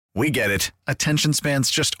We get it. Attention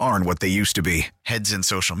spans just aren't what they used to be. Heads in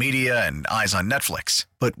social media and eyes on Netflix.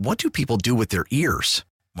 But what do people do with their ears?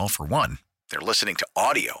 Well, for one, they're listening to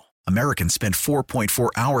audio. Americans spend 4.4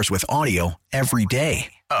 hours with audio every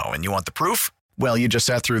day. Oh, and you want the proof? Well, you just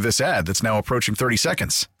sat through this ad that's now approaching 30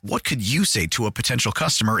 seconds. What could you say to a potential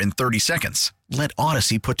customer in 30 seconds? Let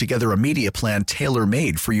Odyssey put together a media plan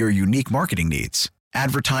tailor-made for your unique marketing needs.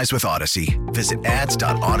 Advertise with Odyssey. Visit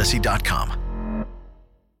ads.odyssey.com.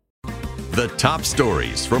 The top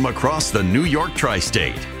stories from across the New York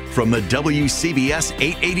tri-state. From the WCBS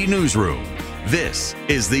 880 newsroom, this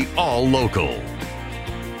is the All Local.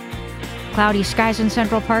 Cloudy skies in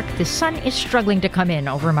Central Park. The sun is struggling to come in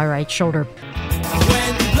over my right shoulder.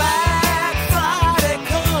 When Black Friday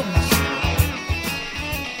comes.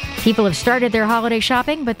 People have started their holiday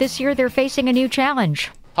shopping, but this year they're facing a new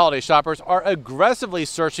challenge. Holiday shoppers are aggressively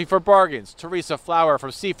searching for bargains. Teresa Flower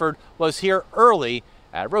from Seaford was here early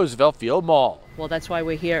at Roosevelt Field Mall. Well, that's why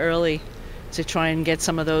we're here early, to try and get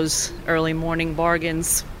some of those early morning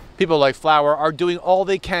bargains. People like Flower are doing all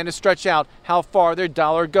they can to stretch out how far their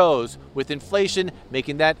dollar goes, with inflation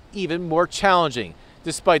making that even more challenging.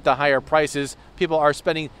 Despite the higher prices, people are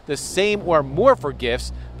spending the same or more for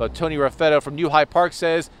gifts, but Tony Raffetto from New High Park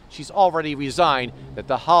says she's already resigned that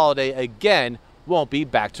the holiday again won't be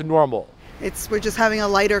back to normal. We're just having a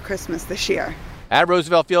lighter Christmas this year. At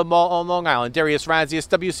Roosevelt Field Mall on Long Island, Darius Ranzius,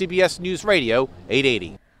 WCBS News Radio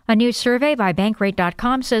 880. A new survey by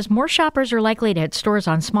Bankrate.com says more shoppers are likely to hit stores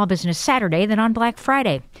on Small Business Saturday than on Black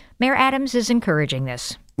Friday. Mayor Adams is encouraging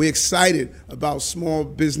this. We're excited about Small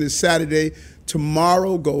Business Saturday.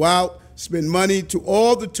 Tomorrow, go out, spend money. To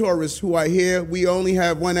all the tourists who are here, we only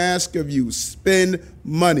have one ask of you: spend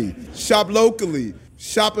money. Shop locally,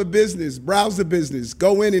 shop a business, browse a business,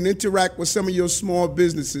 go in and interact with some of your small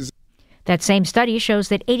businesses. That same study shows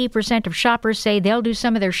that 80% of shoppers say they'll do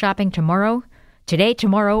some of their shopping today,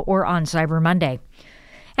 tomorrow, or on Cyber Monday.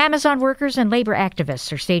 Amazon workers and labor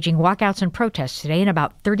activists are staging walkouts and protests today in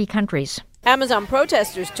about 30 countries. Amazon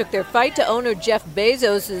protesters took their fight to owner Jeff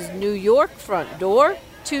Bezos' New York front door,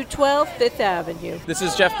 212 Fifth Avenue. This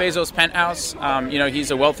is Jeff Bezos' penthouse.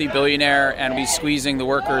 He's a wealthy billionaire, and he's squeezing the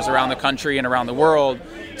workers around the country and around the world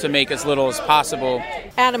to make as little as possible.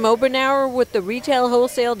 Adam Obernower with the Retail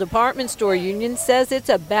Wholesale Department Store Union says it's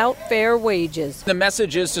about fair wages. The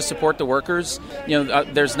message is to support the workers.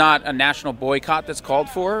 There's not a national boycott that's called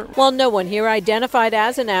for. While no one here identified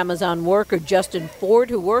as an Amazon worker, Justin Ford,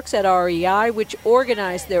 who works at REI, which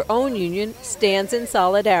organized their own union, stands in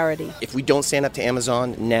solidarity. If we don't stand up to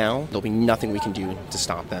Amazon now, there'll be nothing we can do to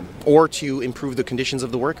stop them or to improve the conditions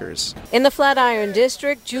of the workers. In the Flatiron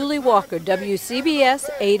District, Julie Walker, WCBS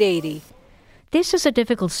 880. This is a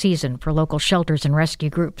difficult season for local shelters and rescue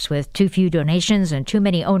groups, with too few donations and too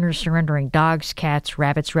many owners surrendering dogs, cats,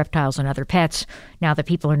 rabbits, reptiles, and other pets, now that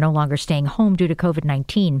people are no longer staying home due to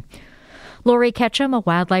COVID-19. Lori Ketchum, a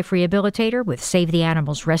wildlife rehabilitator with Save the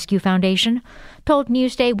Animals Rescue Foundation, told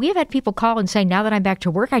Newsday, "We have had people call and say, now that I'm back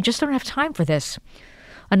to work, I just don't have time for this."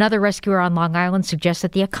 Another rescuer on Long Island suggests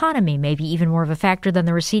that the economy may be even more of a factor than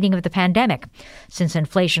the receding of the pandemic, since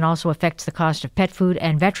inflation also affects the cost of pet food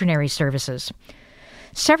and veterinary services.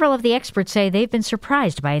 Several of the experts say they've been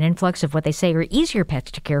surprised by an influx of what they say are easier pets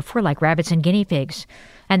to care for, like rabbits and guinea pigs.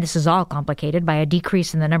 And this is all complicated by a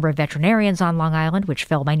decrease in the number of veterinarians on Long Island, which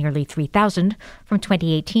fell by nearly 3,000 from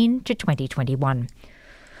 2018 to 2021.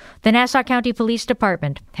 The Nassau County Police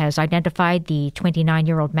Department has identified the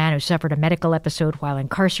 29-year-old man who suffered a medical episode while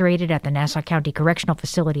incarcerated at the Nassau County Correctional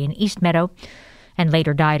Facility in East Meadow and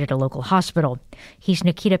later died at a local hospital. He's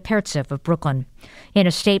Nikita Pertsev of Brooklyn. In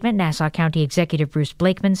a statement, Nassau County Executive Bruce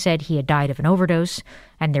Blakeman said he had died of an overdose,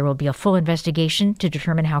 and there will be a full investigation to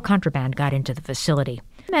determine how contraband got into the facility.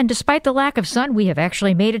 And despite the lack of sun, we have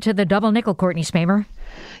actually made it to the double nickel, Courtney Spamer.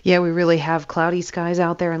 Yeah, we really have cloudy skies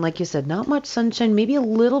out there, and like you said, not much sunshine, maybe a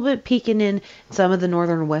little bit peeking in some of the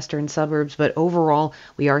northern and western suburbs, but overall,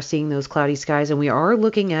 we are seeing those cloudy skies, and we are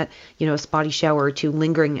looking at, a spotty shower or two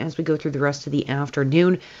lingering as we go through the rest of the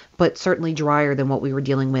afternoon, but certainly drier than what we were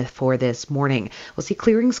dealing with for this morning. We'll see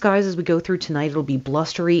clearing skies as we go through tonight. It'll be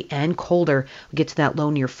blustery and colder. We'll get to that low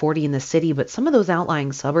near 40 in the city, but some of those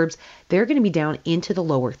outlying suburbs, they're going to be down into the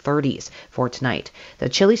lower 30s for tonight. The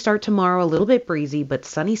chilly start tomorrow, a little bit breezy, but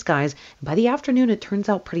sunny cloudy skies. By the afternoon, it turns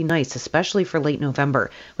out pretty nice, especially for late November.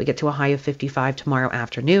 We get to a high of 55 tomorrow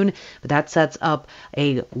afternoon, but that sets up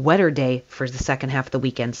a wetter day for the second half of the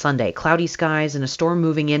weekend Sunday. Cloudy skies and a storm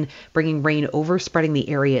moving in, bringing rain overspreading the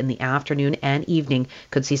area in the afternoon and evening.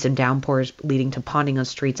 Could see some downpours leading to ponding on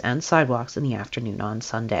streets and sidewalks in the afternoon on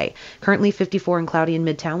Sunday. Currently 54 and cloudy in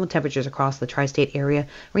Midtown with temperatures across the tri-state area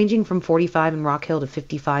ranging from 45 in Rock Hill to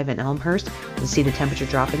 55 in Elmhurst. We'll see the temperature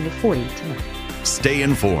dropping to 40 tonight. Stay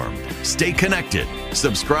informed. Stay connected.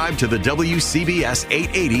 Subscribe to the WCBS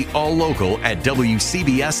 880 All Local at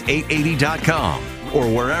WCBS880.com or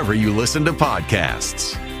wherever you listen to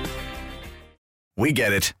podcasts. We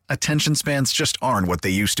get it. Attention spans just aren't what they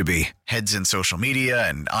used to be. Heads in social media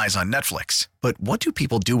and eyes on Netflix. But what do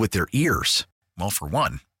people do with their ears? Well, for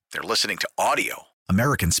one, they're listening to audio.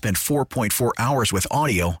 Americans spend 4.4 hours with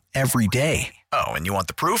audio every day. Oh, and you want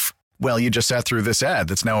the proof? Well, you just sat through this ad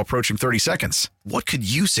that's now approaching 30 seconds. What could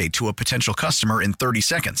you say to a potential customer in 30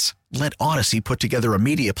 seconds? Let Odyssey put together a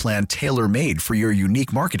media plan tailor-made for your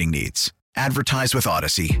unique marketing needs. Advertise with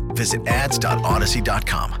Odyssey. Visit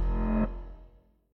ads.odyssey.com.